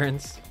and their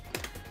parents.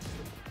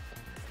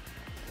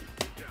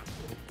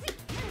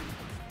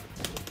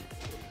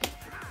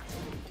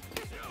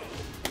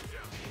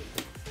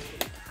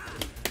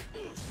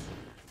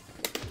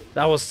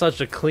 That was such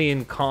a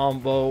clean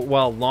combo,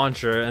 well,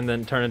 launcher, and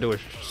then turned into a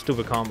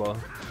stupid combo.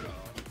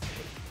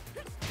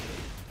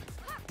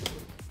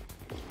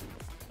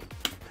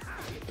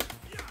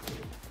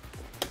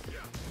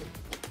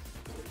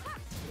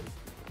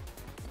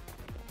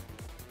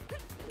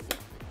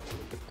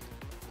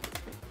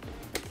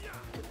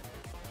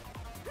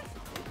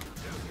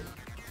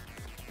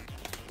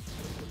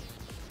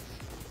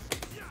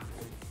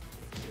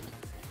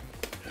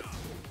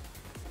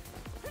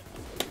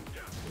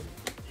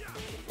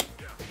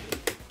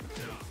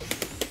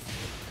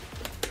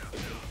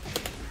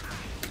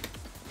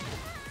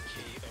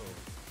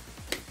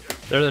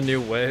 They're the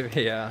new wave,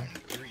 yeah.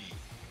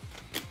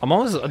 I'm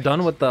almost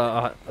done with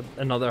the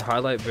another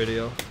highlight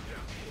video.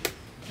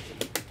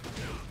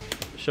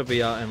 Should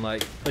be out in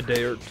like a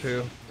day or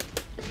two.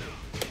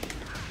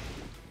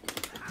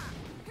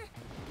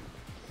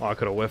 Oh, I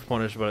could have whiff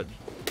punished, but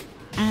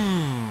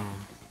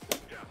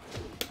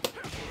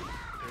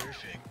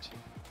Perfect.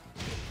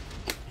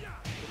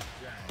 Round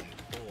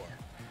 4.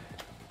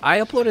 I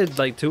uploaded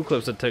like 2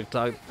 clips of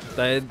TikTok.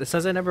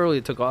 Since I never really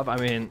took off, I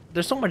mean,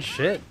 there's so much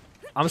shit.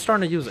 I'm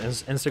starting to use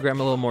Instagram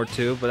a little more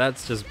too, but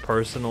that's just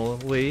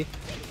personally.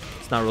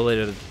 It's not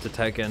related to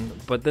Tekken.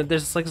 But then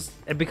there's like,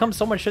 it becomes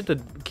so much shit to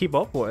keep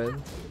up with,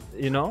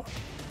 you know?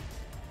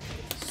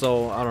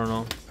 So, I don't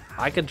know.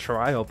 I could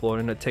try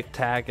uploading a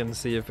TikTok and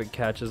see if it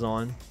catches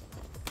on.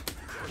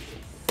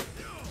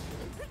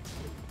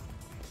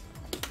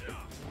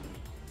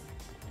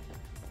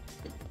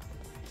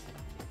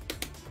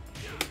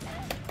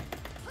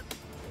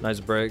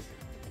 Nice break.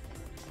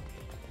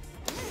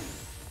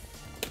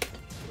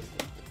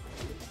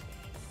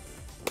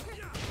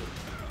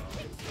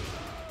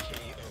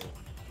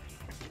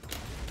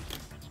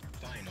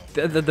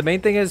 The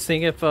main thing is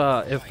seeing if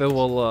it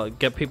will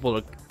get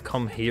people to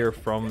come here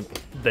from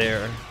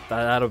there.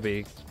 That'll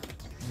be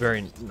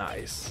very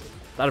nice.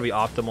 That'll be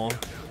optimal.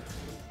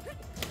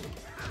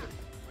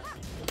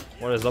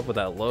 What is up with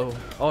that low?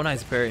 Oh,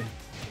 nice parry.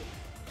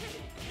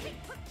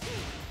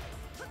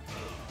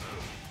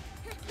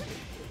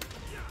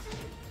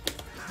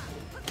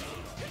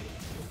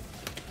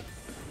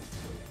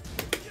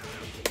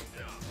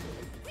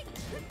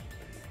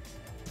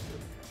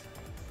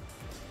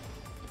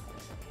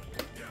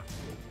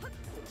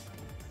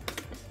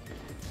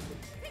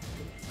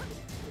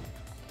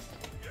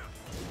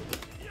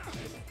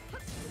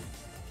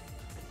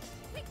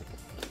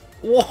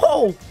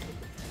 Whoa!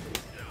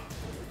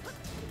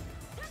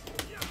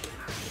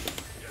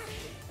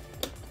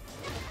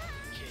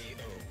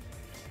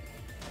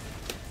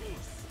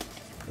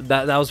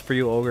 That was for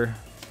you, Ogre.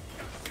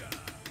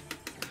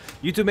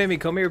 YouTube made me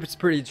come here. It's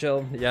pretty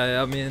chill.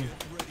 Yeah, I mean,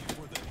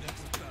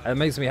 it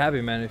makes me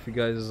happy, man. If you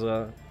guys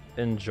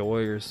enjoy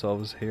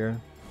yourselves here,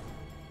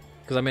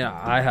 because I mean,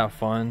 I have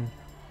fun.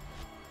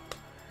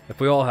 If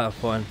we all have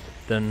fun,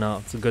 then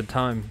it's a good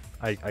time,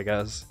 I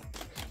guess.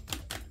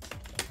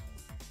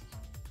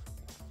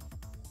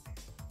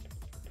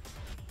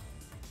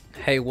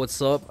 Hey,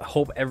 what's up?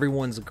 Hope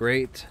everyone's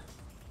great.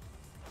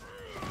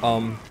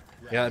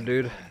 Yeah,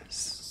 dude.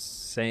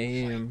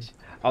 Same.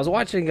 I was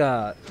watching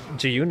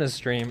Giuna's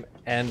stream,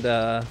 and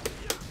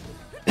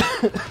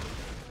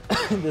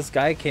this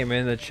guy came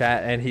in the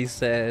chat and he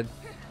said,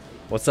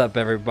 "What's up,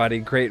 everybody?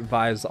 Great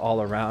vibes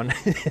all around."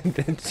 And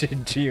then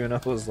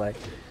Giuna was like,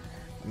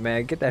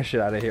 "Man, get that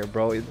shit out of here,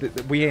 bro.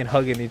 We ain't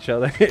hugging each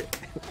other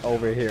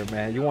over here,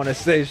 man. You want to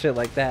say shit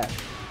like that?"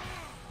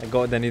 And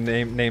go. Then he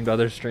named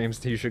other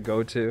streams you should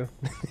go to.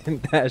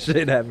 And that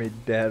shit had me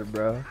dead,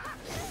 bro.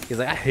 He's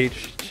like, "I hate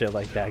shit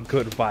like that.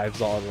 Good vibes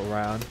all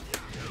around.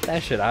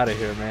 That shit out of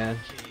here, man."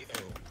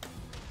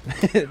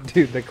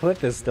 Dude, the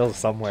clip is still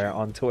somewhere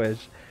on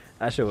Twitch.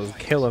 That shit was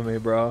killing me,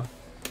 bro.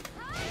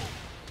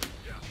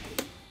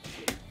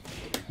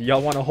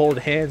 Y'all want to hold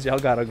hands? Y'all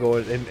gotta go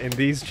in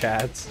these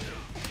chats.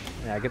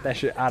 Yeah, get that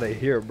shit out of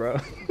here, bro.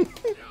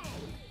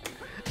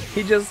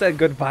 He just said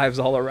good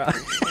vibes all around.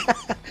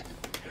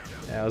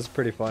 Yeah, it was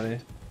pretty funny.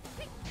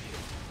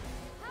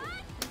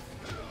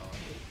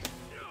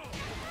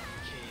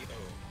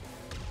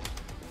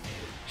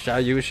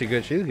 Xiaoyu, is she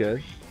good? She's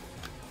good.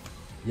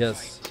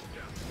 Yes.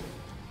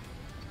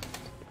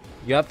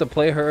 You have to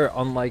play her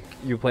unlike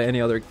you play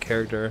any other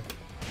character.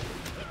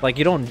 Like,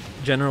 you don't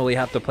generally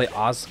have to play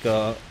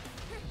Asuka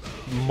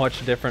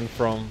much different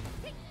from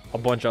a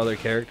bunch of other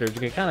characters. You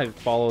can kind of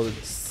follow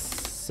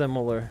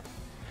similar.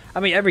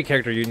 I mean, every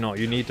character, you know,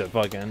 you need to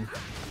fucking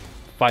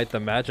fight the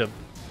matchup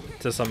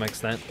to some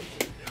extent.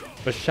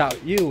 But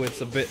Xiaoyu,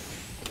 it's a bit...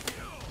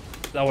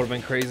 That would have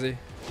been crazy.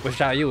 With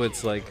Xiaoyu,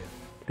 it's like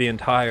the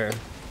entire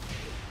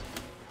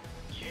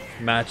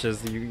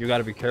matches. You got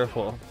to be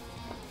careful.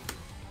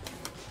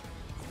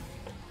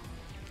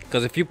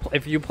 Because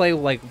if you play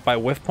like by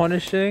whiff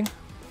punishing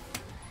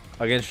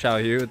against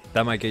Xiao Yu,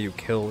 that might get you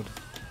killed.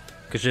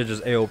 Cause you're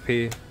just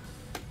AOP.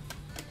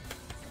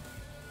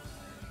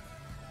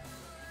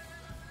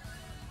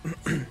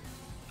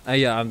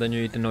 Yeah, and then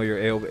you need to know your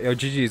AOP. Oh,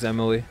 GG's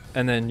Emily,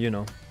 and then you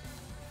know.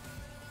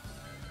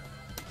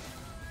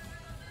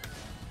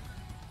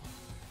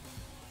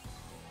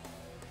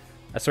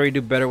 I swear you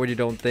do better when you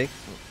don't think.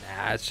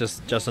 Nah, it's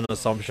just an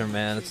assumption,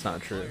 man. It's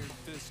not true.